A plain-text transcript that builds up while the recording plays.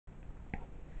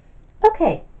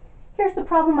Okay, here's the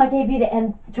problem I gave you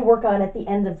to work on at the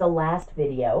end of the last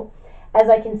video.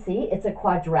 As I can see, it's a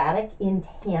quadratic in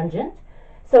tangent.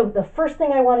 So the first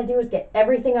thing I want to do is get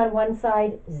everything on one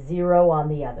side, 0 on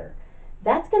the other.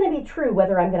 That's going to be true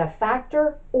whether I'm going to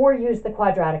factor or use the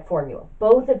quadratic formula.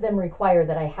 Both of them require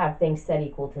that I have things set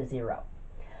equal to 0.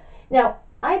 Now,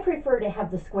 I prefer to have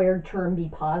the squared term be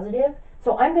positive,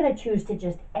 so I'm going to choose to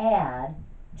just add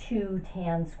 2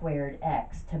 tan squared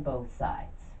x to both sides.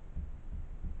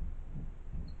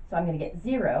 So I'm going to get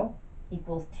 0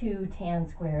 equals 2 tan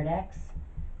squared x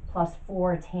plus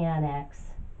 4 tan x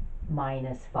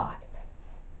minus 5.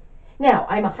 Now,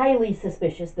 I'm highly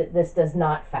suspicious that this does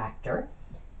not factor.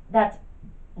 That's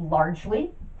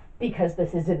largely because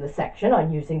this is in the section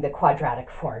on using the quadratic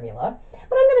formula.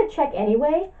 But I'm going to check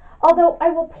anyway, although I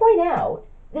will point out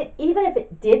that even if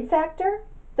it did factor,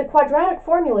 the quadratic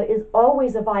formula is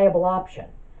always a viable option.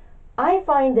 I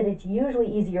find that it's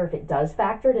usually easier if it does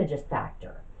factor to just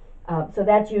factor. So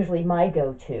that's usually my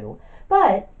go-to.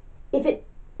 But if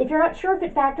you're not sure if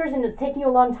it factors and it's taking you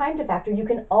a long time to factor, you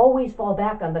can always fall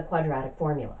back on the quadratic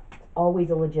formula. It's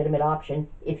always a legitimate option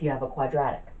if you have a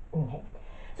quadratic. Okay.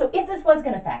 So if this was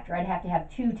going to factor, I'd have to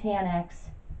have 2 tan x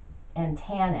and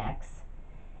tan x.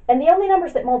 And the only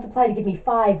numbers that multiply to give me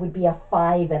 5 would be a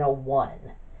 5 and a 1.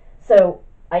 So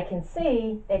I can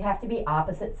see they'd have to be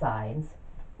opposite sides.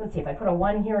 Let's see, if I put a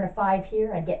 1 here and a 5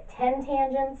 here, I'd get 10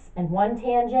 tangents and 1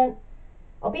 tangent.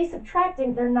 I'll be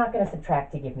subtracting, they're not going to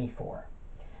subtract to give me 4.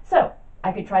 So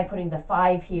I could try putting the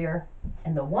 5 here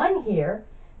and the 1 here.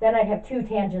 Then I'd have 2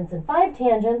 tangents and 5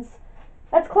 tangents.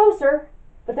 That's closer,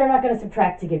 but they're not going to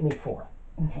subtract to give me 4.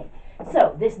 Okay.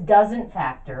 So this doesn't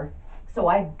factor, so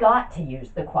I've got to use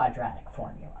the quadratic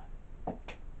formula.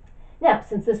 Now,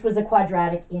 since this was a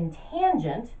quadratic in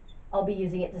tangent, I'll be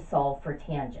using it to solve for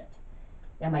tangent.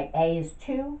 Now my A is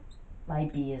 2, my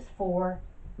B is 4,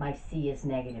 my C is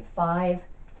 -5.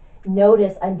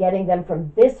 Notice I'm getting them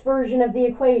from this version of the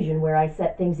equation where I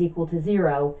set things equal to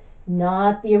 0,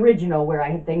 not the original where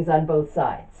I had things on both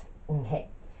sides. Okay,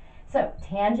 so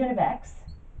tangent of x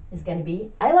is going to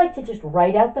be, I like to just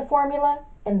write out the formula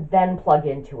and then plug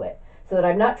into it so that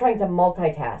I'm not trying to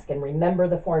multitask and remember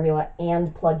the formula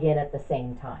and plug in at the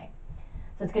same time.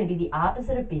 So it's going to be the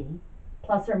opposite of b,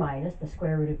 plus or minus the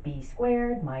square root of b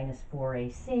squared minus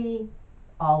 4ac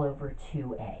all over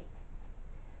 2a.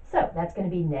 So that's going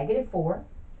to be -4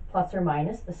 plus or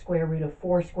minus the square root of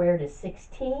 4 squared is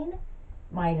 16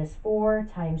 minus 4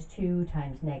 times 2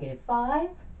 times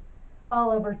 -5 all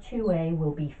over 2a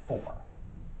will be 4.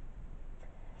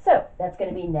 So that's going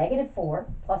to be -4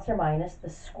 plus or minus the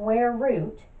square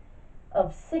root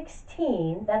of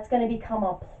 16. That's going to become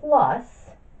a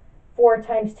plus. 4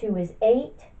 times 2 is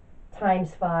 8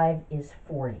 times 5 is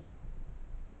 40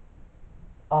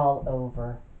 all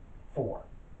over 4.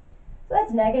 So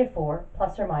that's -4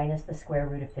 plus or minus the square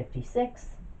root of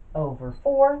 56 over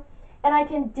 4. And I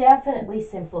can definitely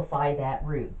simplify that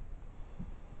root.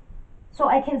 So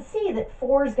I can see that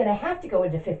 4 is going to have to go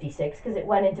into 56 because it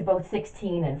went into both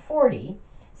 16 and 40.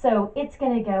 So it's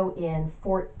going to go in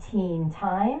 14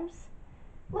 times.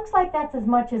 Looks like that's as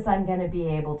much as I'm going to be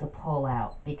able to pull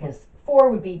out because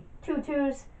 4 would be 2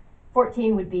 2's,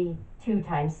 14 would be 2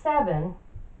 times 7.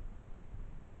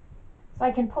 So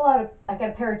I can pull out, I've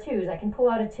got a pair of 2's, I can pull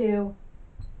out a 2,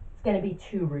 it's going to be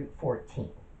 2 root 14.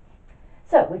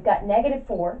 So we've got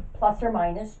 -4 plus or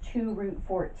minus 2 root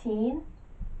 14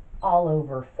 all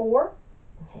over 4.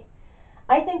 Okay.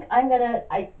 I think I'm going to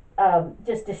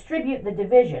just distribute the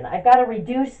division. I've got to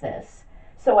reduce this.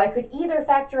 So I could either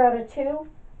factor out a 2,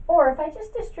 or if I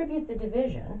just distribute the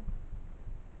division,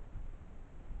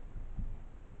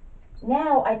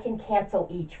 now I can cancel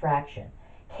each fraction.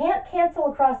 Can't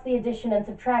cancel across the addition and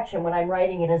subtraction when I'm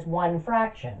writing it as one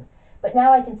fraction. But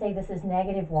now I can say this is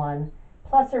 -1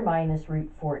 plus or minus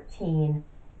root 14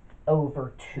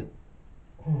 over 2.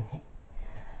 Okay.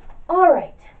 All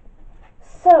right,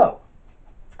 so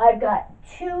I've got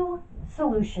 2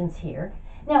 solutions here.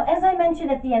 Now, as I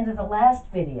mentioned at the end of the last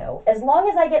video, as long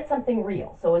as I get something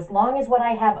real, so as long as what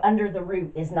I have under the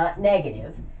root is not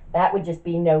negative, that would just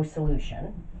be no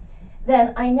solution,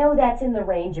 then I know that's in the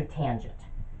range of tangent.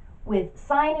 With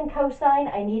sine and cosine,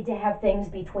 I need to have things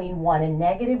between 1 and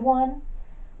 -1.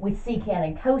 With secant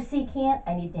and cosecant,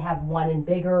 I need to have 1 and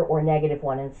bigger or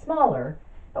 -1 and smaller.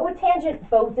 But with tangent,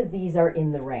 both of these are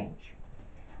in the range.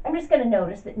 I'm just going to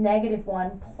notice that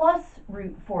 -1 plus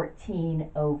root 14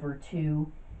 over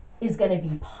 2 is going to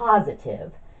be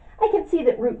positive. I can see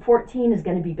that root 14 is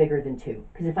going to be bigger than 2,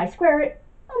 because if I square it,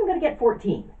 I'm going to get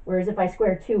 14. Whereas if I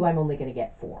square 2, I'm only going to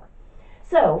get 4.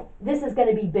 So this is going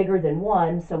to be bigger than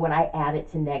 1, so when I add it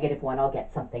to negative 1, I'll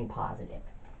get something positive.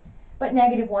 But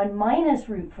negative 1 minus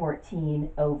root 14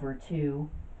 over 2,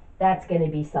 that's going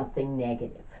to be something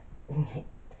negative. Okay.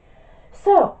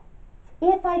 So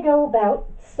if I go about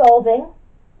solving,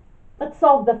 let's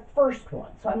solve the first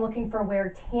one. So I'm looking for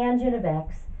where tangent of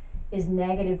x is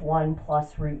negative 1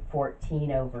 plus root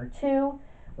 14 over 2,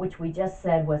 which we just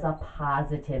said was a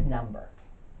positive number.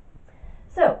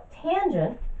 So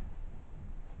tangent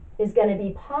is going to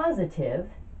be positive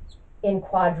in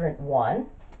quadrant 1.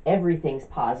 Everything's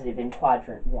positive in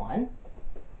quadrant 1.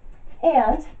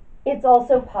 And it's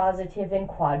also positive in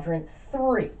quadrant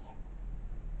 3.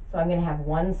 So I'm going to have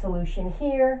one solution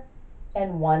here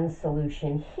and one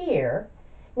solution here.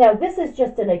 Now this is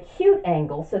just an acute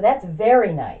angle, so that's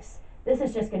very nice. This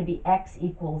is just going to be x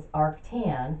equals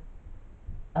arctan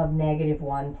of negative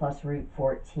 1 plus root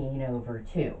 14 over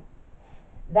 2.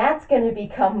 That's going to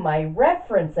become my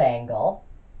reference angle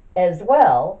as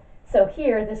well. So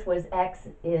here, this was x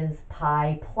is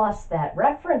pi plus that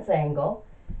reference angle.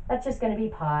 That's just going to be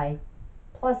pi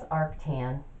plus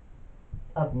arctan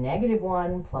of negative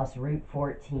 1 plus root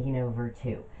 14 over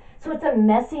 2. So it's a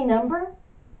messy number,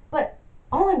 but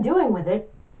all I'm doing with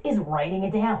it is writing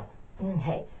it down.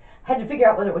 Okay. I had to figure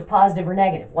out whether it was positive or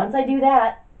negative. Once I do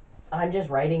that, I'm just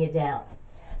writing it down.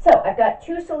 So I've got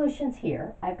two solutions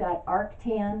here. I've got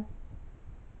arctan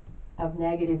of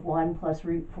negative 1 plus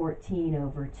root 14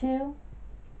 over 2,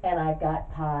 and I've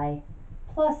got pi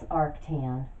plus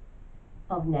arctan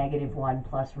of negative 1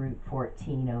 plus root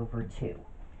 14 over 2.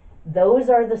 Those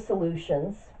are the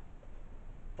solutions.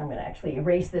 I'm going to actually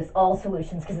erase this all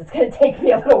solutions because it's going to take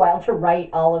me a little while to write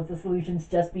all of the solutions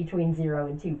just between 0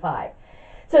 and 2 pi.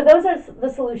 So those are the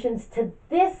solutions to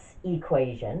this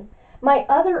equation. My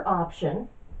other option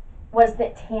was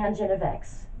that tangent of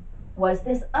x was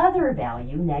this other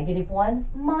value, negative 1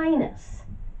 minus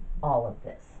all of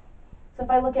this. So if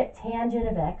I look at tangent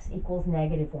of x equals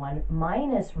negative 1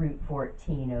 minus root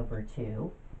 14 over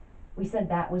 2, we said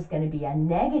that was going to be a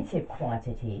negative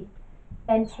quantity,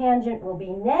 and tangent will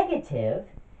be negative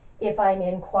if I'm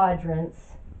in quadrants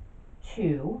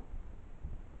 2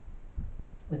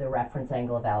 with a reference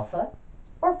angle of alpha,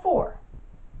 or 4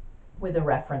 with a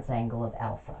reference angle of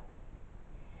alpha.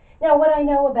 Now what I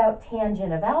know about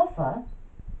tangent of alpha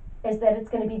is that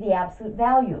it's going to be the absolute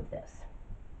value of this.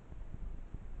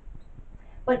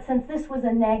 But since this was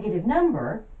a negative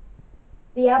number,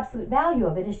 the absolute value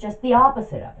of it is just the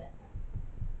opposite of it.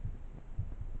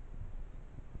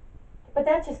 But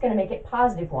that's just going to make it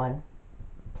positive 1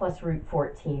 plus root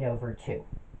 14 over 2.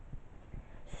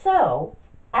 So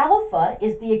alpha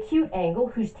is the acute angle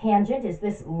whose tangent is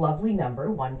this lovely number,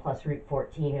 1 plus root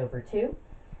 14 over 2.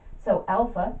 So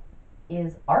alpha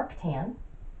is arctan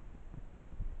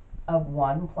of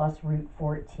 1 plus root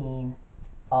 14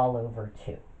 all over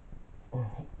 2.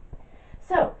 Okay.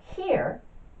 So here,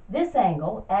 this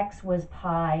angle, x was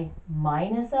pi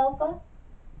minus alpha,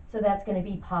 so that's going to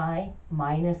be pi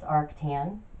minus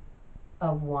arctan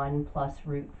of 1 plus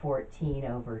root 14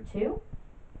 over 2.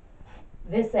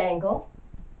 This angle,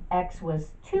 x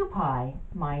was 2 pi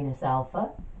minus alpha,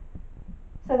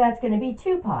 so that's going to be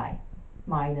 2 pi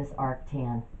minus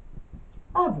arctan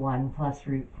of 1 plus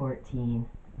root 14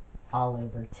 all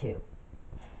over 2.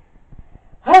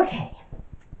 Okay,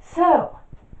 so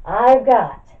I've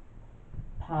got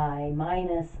pi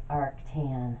minus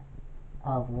arctan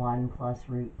of 1 plus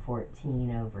root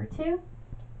 14 over 2,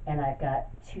 and I've got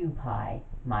 2 pi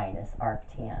minus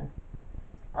arctan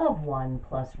of 1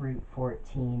 plus root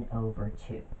 14 over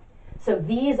 2. So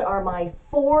these are my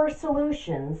 4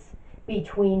 solutions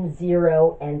between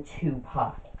 0 and 2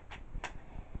 pi.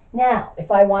 Now,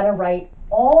 if I want to write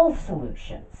all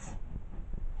solutions,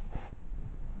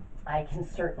 I can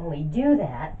certainly do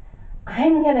that.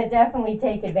 I'm going to definitely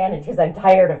take advantage, because I'm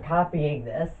tired of copying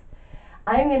this,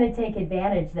 I'm going to take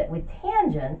advantage that with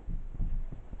tangent,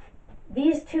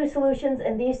 these two solutions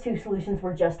and these two solutions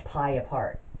were just pi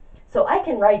apart. So I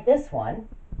can write this one,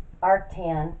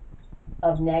 arctan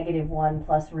of negative 1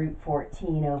 plus root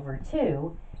 14 over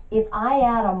 2. If I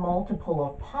add a multiple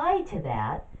of pi to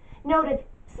that, note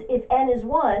if n is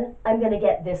 1, I'm going to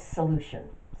get this solution.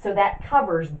 So that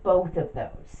covers both of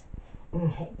those.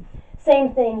 Okay.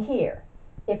 Same thing here.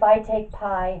 If I take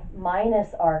pi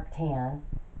minus arctan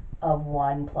of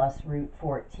 1 plus root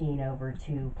 14 over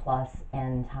 2 plus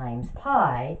n times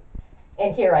pi,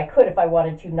 and here I could, if I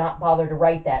wanted to, not bother to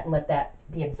write that and let that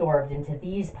be absorbed into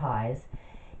these pi's.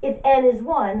 If n is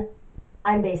 1,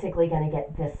 I'm basically going to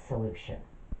get this solution.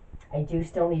 I do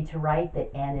still need to write that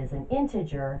n is an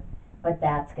integer, but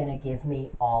that's going to give me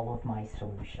all of my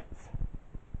solutions.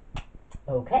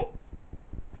 Okay?